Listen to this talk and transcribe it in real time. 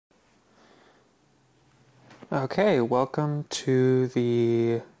Okay, welcome to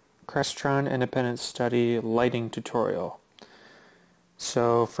the Crestron Independent Study lighting tutorial.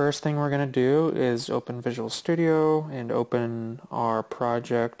 So first thing we're going to do is open Visual Studio and open our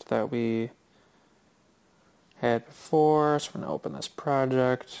project that we had before. So I'm going to open this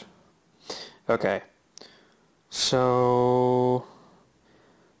project. Okay, so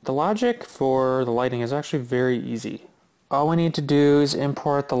the logic for the lighting is actually very easy. All we need to do is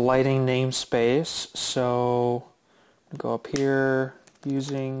import the lighting namespace. So go up here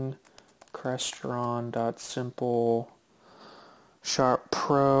using Crestron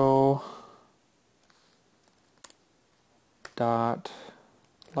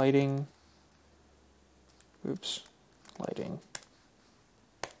SimplSharpHelloWorldTutorial.lighting. Lighting.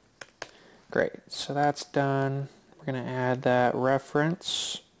 Great, so that's done. We're going to add that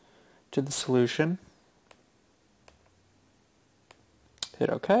reference to the solution. Hit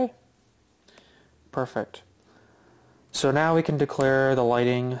OK. Perfect. So now we can declare the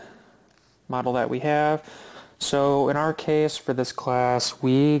lighting model that we have. So in our case for this class,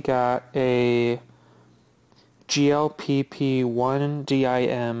 we got a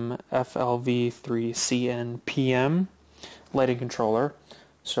Glpp1DimFlv3CnPm lighting controller.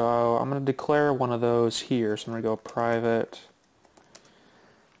 So I'm going to declare one of those here. So I'm going to go private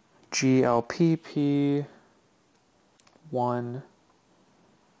Glpp1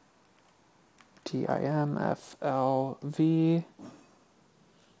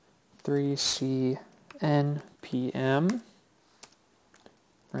 DimFlv3CnPm.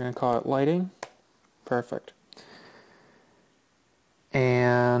 We're going to call it lighting. Perfect.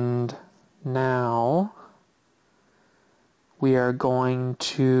 And now we are going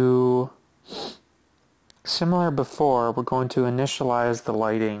to, similar before, we're going to initialize the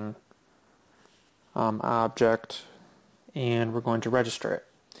lighting object and we're going to register it,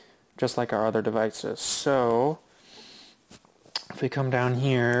 just like our other devices. So if we come down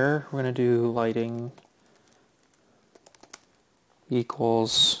here, we're going to do lighting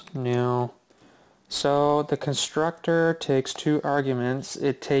equals new. So the constructor takes two arguments.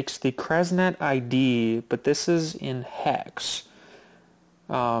 It takes the CresNet ID, but this is in hex.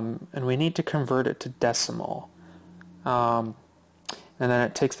 And we need to convert it to decimal. And then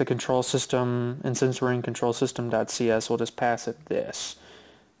it takes the control system, and since we're in control system.cs, we'll just pass it this.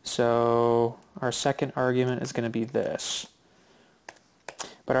 So our second argument is going to be this.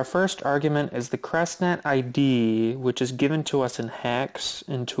 But our first argument is the CresNet ID, which is given to us in hex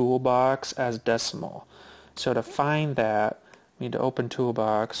in Toolbox as decimal. So to find that, we need to open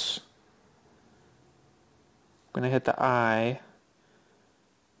Toolbox. I'm going to hit the I.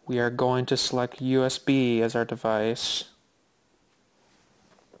 We are going to select USB as our device.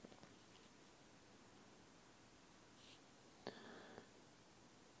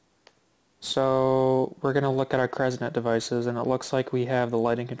 So we're going to look at our CresNet devices, and it looks like we have the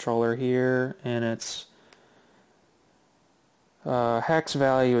lighting controller here, and its hex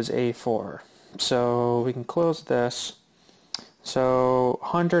value is A4. So we can close this. So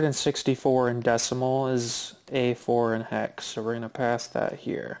 164 in decimal is A4 in hex, so we're going to pass that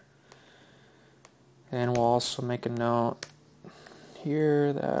here. And we'll also make a note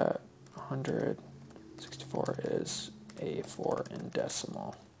here that 164 is A4 in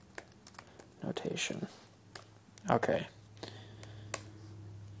decimal notation. Okay.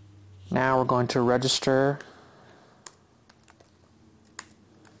 Now we're going to register.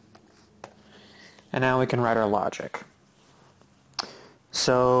 And now we can write our logic.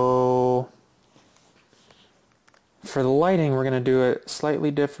 So for the lighting, we're going to do it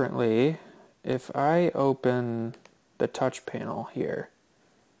slightly differently. If I open the touch panel here,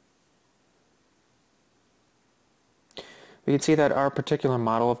 we can see that our particular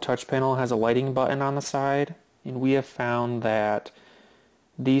model of touch panel has a lighting button on the side, and we have found that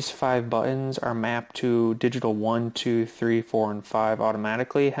these 5 buttons are mapped to digital 1, 2, 3, 4, and 5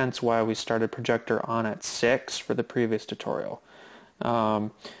 automatically, hence why we started projector on at 6 for the previous tutorial.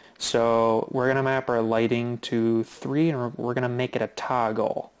 So we're going to map our lighting to 3, and we're going to make it a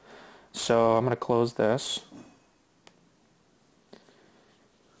toggle. So I'm going to close this.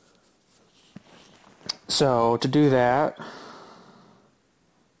 So to do that,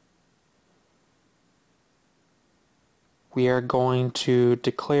 we are going to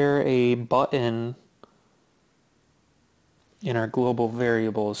declare a button in our global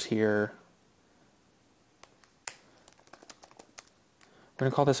variables here. We're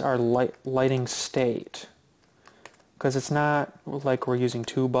going to call this our lighting state, because it's not like we're using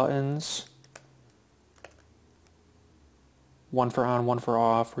 2 buttons, one for on, one for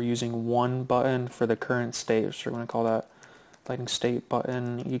off. We're using 1 button for the current state, so we're going to call that lighting state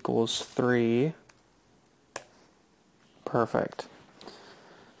button equals 3. Perfect.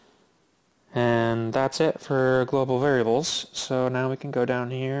 And that's it for global variables. So now we can go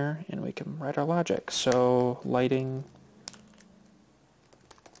down here and we can write our logic. So lighting,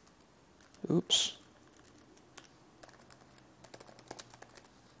 oops.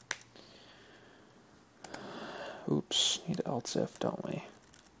 Oops, need else if, don't we?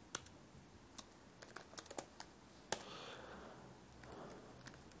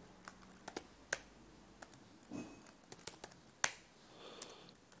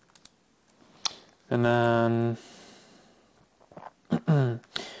 And then,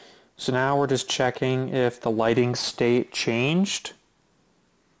 so now we're just checking if the lighting state changed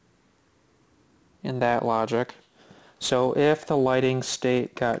in that logic. So if the lighting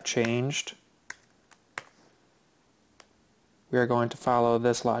state got changed, we are going to follow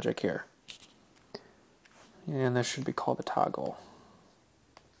this logic here. And this should be called a toggle.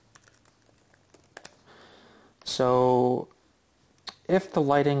 So if the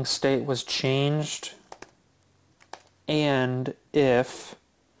lighting state was changed and if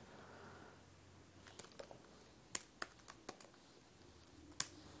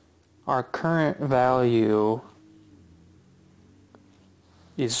our current value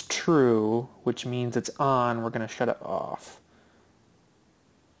is true, which means it's on, we're going to shut it off.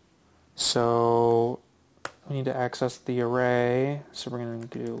 So we need to access the array, so we're going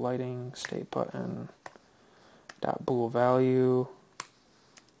to do lighting state button dot bool value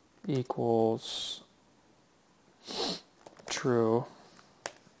equals true.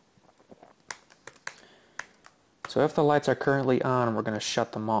 So if the lights are currently on, we're going to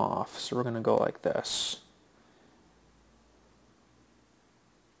shut them off. So we're going to go like this.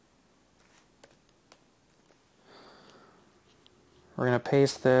 We're going to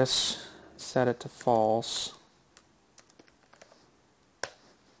paste this, set it to false.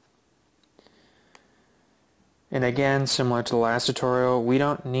 And again, similar to the last tutorial, we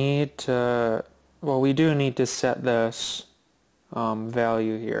don't need to, well, we do need to set this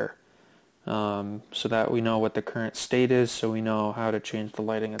value here so that we know what the current state is, so we know how to change the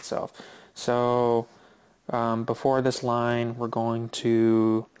lighting itself. So before this line, we're going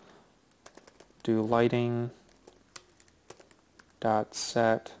to do lighting dot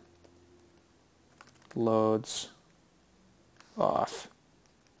set loads off.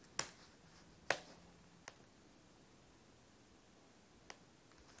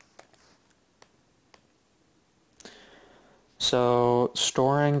 So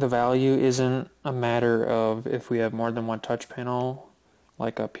storing the value isn't a matter of if we have more than one touch panel,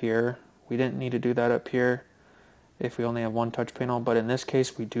 like up here. We didn't need to do that up here if we only have one touch panel, but in this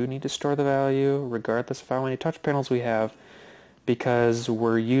case we do need to store the value regardless of how many touch panels we have, because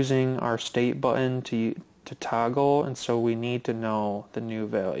we're using our state button to toggle, and so we need to know the new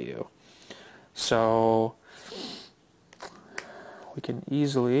value. So we can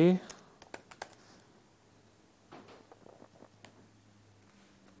easily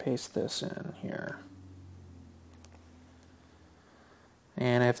paste this in here.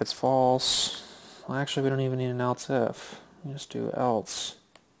 And if it's false, well, actually we don't even need an else if. We just do else.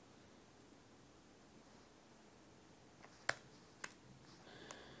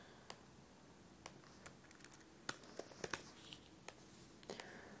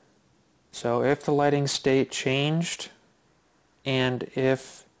 So if the lighting state changed and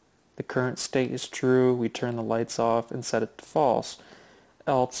if the current state is true, we turn the lights off and set it to false.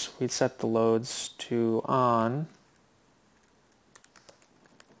 Else we'd set the loads to on.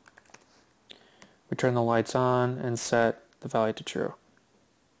 We turn the lights on and set the value to true.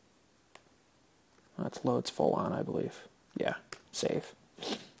 That's loads full on, I believe. Yeah, save.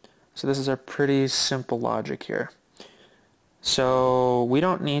 So this is a pretty simple logic here. So we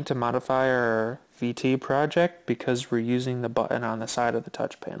don't need to modify our VT project because we're using the button on the side of the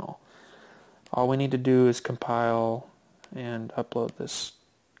touch panel. All we need to do is compile and upload this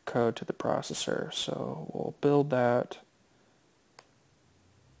code to the processor. So we'll build that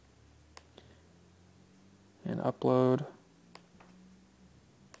and upload.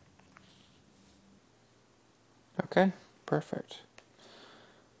 Okay, perfect.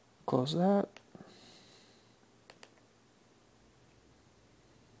 Close that.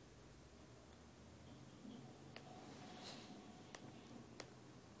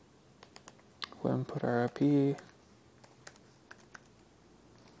 We'll input our IP.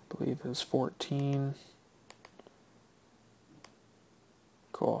 I believe it was 14.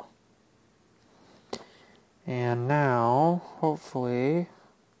 Cool. And now, hopefully,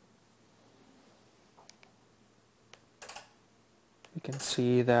 we can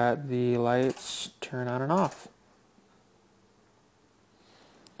see that the lights turn on and off.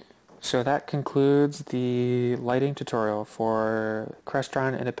 So that concludes the lighting tutorial for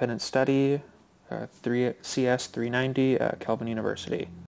Crestron Independent Study CS390 at Kelvin University.